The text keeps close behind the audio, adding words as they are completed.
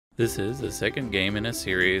This is the second game in a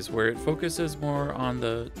series where it focuses more on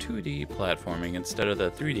the 2D platforming instead of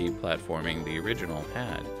the 3D platforming the original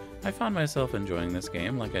had. I found myself enjoying this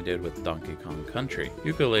game like I did with Donkey Kong Country.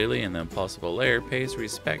 Yooka Laylee and the Impossible Lair pays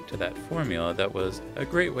respect to that formula that was a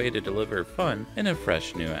great way to deliver fun in a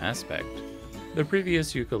fresh new aspect. The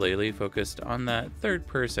previous Yooka Laylee focused on that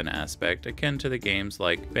third-person aspect akin to the games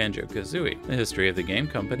like Banjo-Kazooie. The history of the game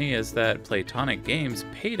company is that Playtonic Games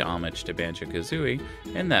paid homage to Banjo-Kazooie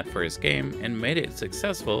in that first game and made it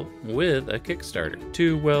successful with a Kickstarter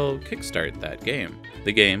to, well, kickstart that game.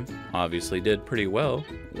 The game obviously did pretty well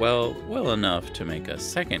enough to make a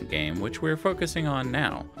second game, which we're focusing on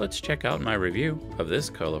now. Let's check out my review of this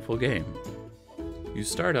colorful game. You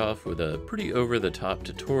start off with a pretty over-the-top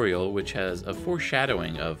tutorial which has a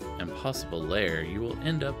foreshadowing of Impossible Lair you will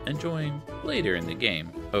end up enjoying later in the game.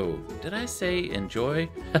 Oh, did I say enjoy?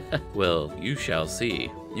 Well, you shall see.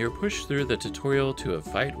 You're pushed through the tutorial to a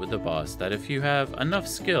fight with the boss that if you have enough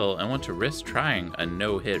skill and want to risk trying a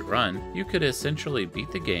no-hit run, you could essentially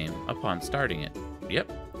beat the game upon starting it. Yep.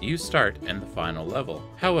 You start in the final level.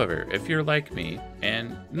 However, if you're like me,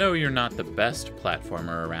 and no, you're not the best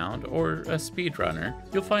platformer around or a speedrunner,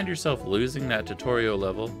 you'll find yourself losing that tutorial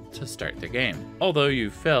level to start the game. Although you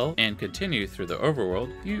fail and continue through the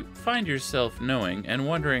overworld, you find yourself knowing and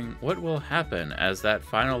wondering what will happen as that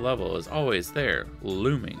final level is always there,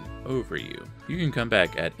 looming over you. You can come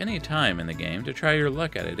back at any time in the game to try your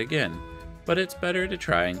luck at it again. But it's better to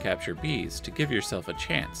try and capture bees to give yourself a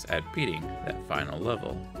chance at beating that final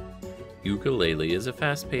level. Yooka Laylee is a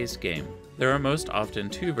fast-paced game. There are most often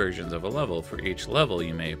two versions of a level for each level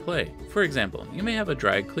you may play. For example, you may have a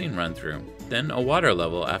dry clean run through, then a water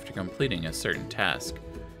level after completing a certain task.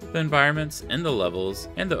 The environments in the levels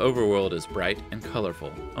and the overworld is bright and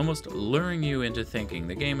colorful, almost luring you into thinking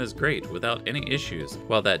the game is great without any issues,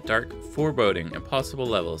 while that dark, foreboding, impossible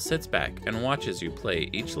level sits back and watches you play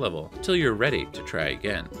each level till you're ready to try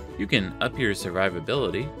again. You can up your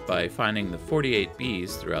survivability by finding the 48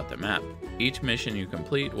 bees throughout the map. Each mission you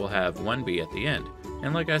complete will have one bee at the end,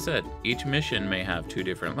 and like I said, each mission may have two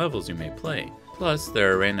different levels you may play. Plus,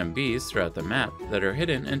 there are random bees throughout the map that are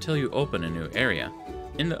hidden until you open a new area.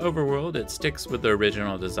 In the overworld, it sticks with the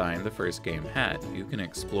original design the first game had. You can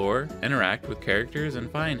explore, interact with characters,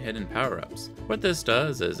 and find hidden power-ups. What this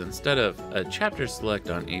does is instead of a chapter select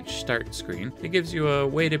on each start screen, it gives you a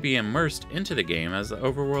way to be immersed into the game, as the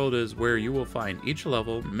overworld is where you will find each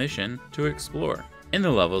level mission to explore. In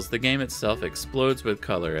the levels, the game itself explodes with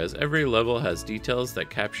color as every level has details that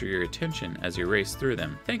capture your attention as you race through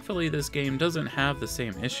them. Thankfully, this game doesn't have the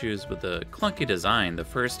same issues with the clunky design the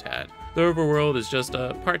first had. The overworld is just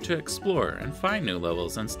a part to explore and find new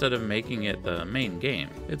levels instead of making it the main game.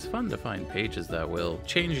 It's fun to find pages that will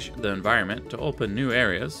change the environment to open new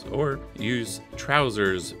areas, or use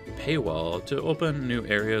Trousers paywall to open new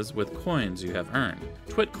areas with coins you have earned.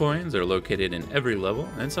 Twit coins are located in every level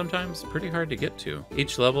and sometimes pretty hard to get to.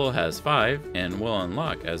 Each level has 5 and will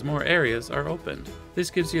unlock as more areas are opened.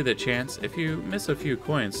 This gives you the chance, if you miss a few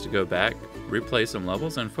coins, to go back, replay some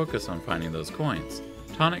levels, and focus on finding those coins.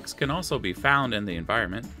 Tonics can also be found in the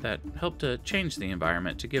environment that help to change the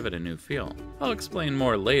environment to give it a new feel. I'll explain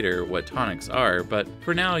more later what tonics are, but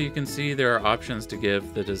for now you can see there are options to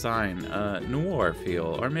give the design a noir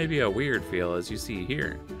feel or maybe a weird feel, as you see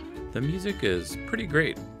here. The music is pretty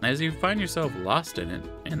great, as you find yourself lost in it,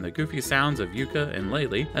 and the goofy sounds of Yooka and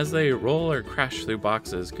Laylee as they roll or crash through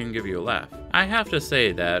boxes can give you a laugh. I have to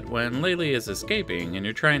say that when Laylee is escaping and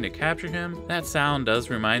you're trying to capture him, that sound does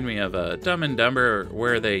remind me of a Dumb and Dumber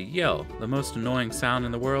where they yell, the most annoying sound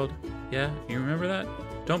in the world. Yeah, you remember that?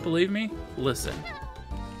 Don't believe me? Listen.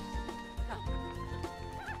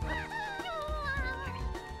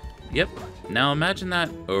 Yep, now imagine that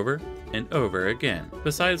over and over again.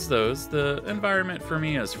 Besides those, the environment for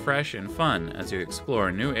me is fresh and fun as you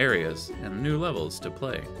explore new areas and new levels to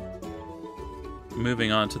play.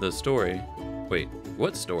 Moving on to the story. Wait,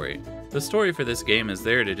 what story? The story for this game is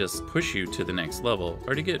there to just push you to the next level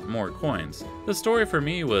or to get more coins. The story for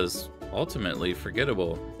me was ultimately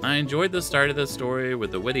forgettable. I enjoyed the start of the story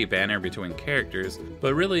with the witty banter between characters,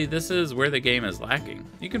 but really this is where the game is lacking.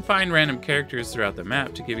 You can find random characters throughout the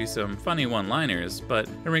map to give you some funny one-liners, but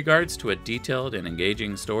in regards to a detailed and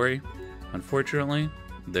engaging story, unfortunately,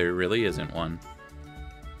 there really isn't one.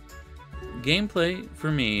 Gameplay, for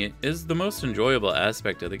me, is the most enjoyable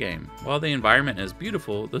aspect of the game. While the environment is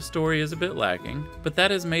beautiful, the story is a bit lacking, but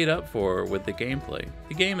that is made up for with the gameplay.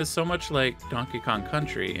 The game is so much like Donkey Kong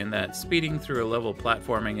Country in that speeding through a level,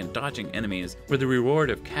 platforming and dodging enemies with the reward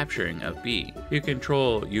of capturing a bee. You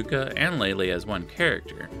control Yooka and Laylee as one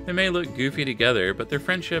character. They may look goofy together, but their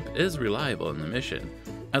friendship is reliable in the mission.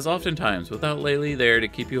 as oftentimes without Laylee there to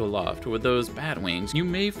keep you aloft with those bat wings, you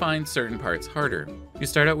may find certain parts harder. You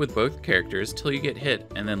start out with both characters till you get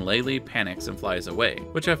hit, and then Laylee panics and flies away,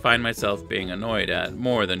 which I find myself being annoyed at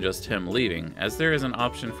more than just him leaving, as there is an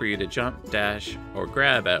option for you to jump, dash, or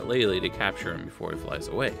grab at Laylee to capture him before he flies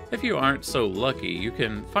away. If you aren't so lucky, you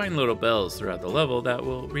can find little bells throughout the level that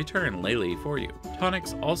will return Laylee for you.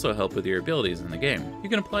 Tonics also help with your abilities in the game. You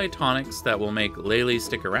can apply tonics that will make Laylee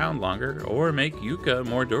stick around longer or make Yooka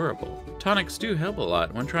more durable. Tonics do help a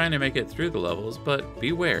lot when trying to make it through the levels, but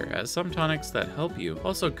beware, as some tonics that help you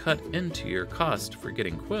also cut into your cost for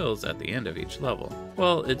getting quills at the end of each level.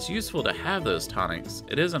 While it's useful to have those tonics,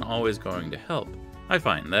 it isn't always going to help. I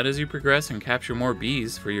find that as you progress and capture more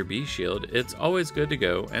bees for your bee shield, it's always good to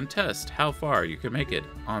go and test how far you can make it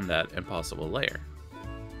on that impossible lair.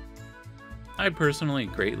 I personally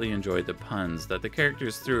greatly enjoyed the puns that the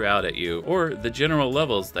characters threw out at you, or the general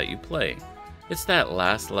levels that you play. It's that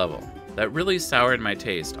last level that really soured my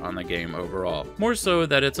taste on the game overall. More so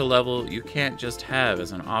that it's a level you can't just have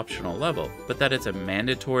as an optional level, but that it's a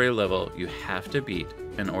mandatory level you have to beat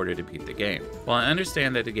in order to beat the game. While I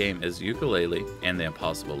understand that the game is Yooka Laylee and the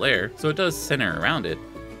Impossible Lair, so it does center around it,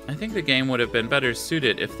 I think the game would have been better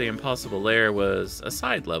suited if the Impossible Lair was a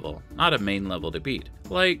side level, not a main level to beat,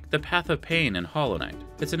 like the Path of Pain in Hollow Knight.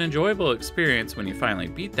 It's an enjoyable experience when you finally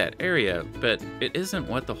beat that area, but it isn't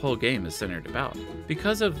what the whole game is centered about.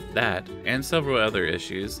 Because of that, and several other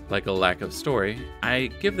issues, like a lack of story,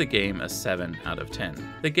 I give the game a 7 out of 10.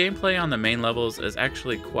 The gameplay on the main levels is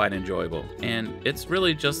actually quite enjoyable, and it's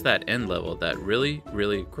really just that end level that really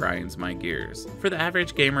grinds my gears. For the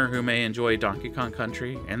average gamer who may enjoy Donkey Kong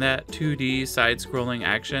Country and that 2D side-scrolling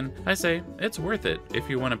action, I say it's worth it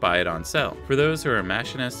if you want to buy it on sale. For those who are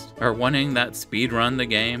machinists or wanting that speed run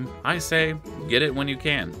the game, I say get it when you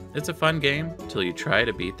can. It's a fun game till you try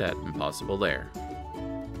to beat that Impossible Lair.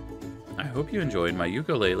 I hope you enjoyed my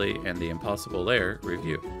Yooka Laylee and the Impossible Lair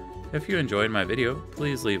review. If you enjoyed my video,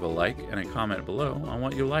 please leave a like and a comment below on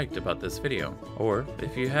what you liked about this video, or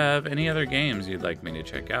if you have any other games you'd like me to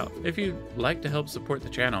check out. If you'd like to help support the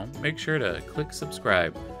channel, make sure to click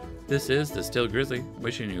subscribe. This is the Still Grizzly,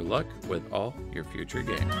 wishing you luck with all your future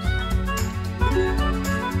games.